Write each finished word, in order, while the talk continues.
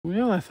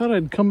Well, I thought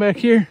I'd come back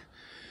here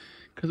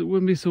because it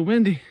wouldn't be so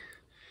windy,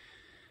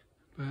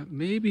 but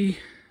maybe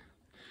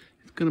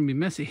it's gonna be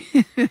messy.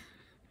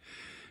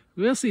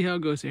 We'll see how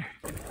it goes here.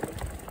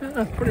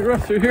 Yeah, it's pretty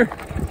rough through here.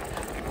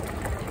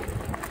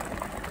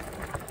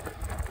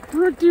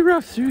 Pretty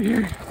rough through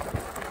here.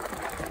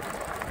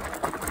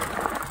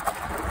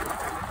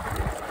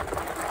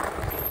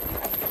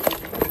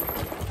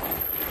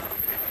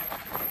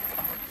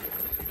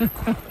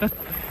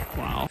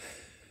 Wow.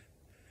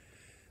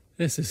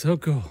 This is so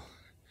cool.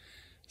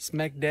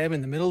 Smack dab in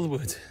the middle of the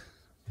woods.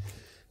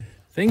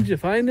 Things you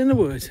find in the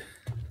woods.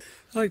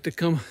 I like to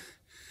come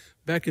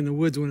back in the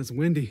woods when it's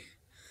windy,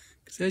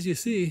 because as you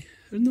see,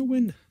 there's no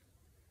wind.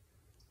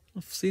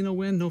 I see no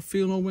wind,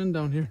 feel no wind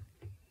down here.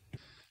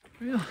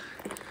 Well,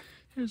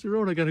 here's the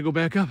road I gotta go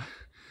back up.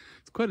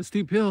 It's quite a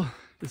steep hill.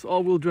 This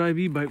all-wheel drive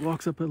e-bike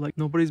walks up it like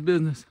nobody's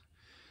business.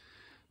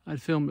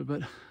 I'd film it,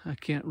 but I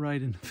can't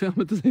ride and film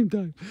at the same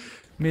time.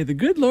 May the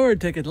good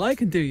Lord take a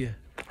liking to you.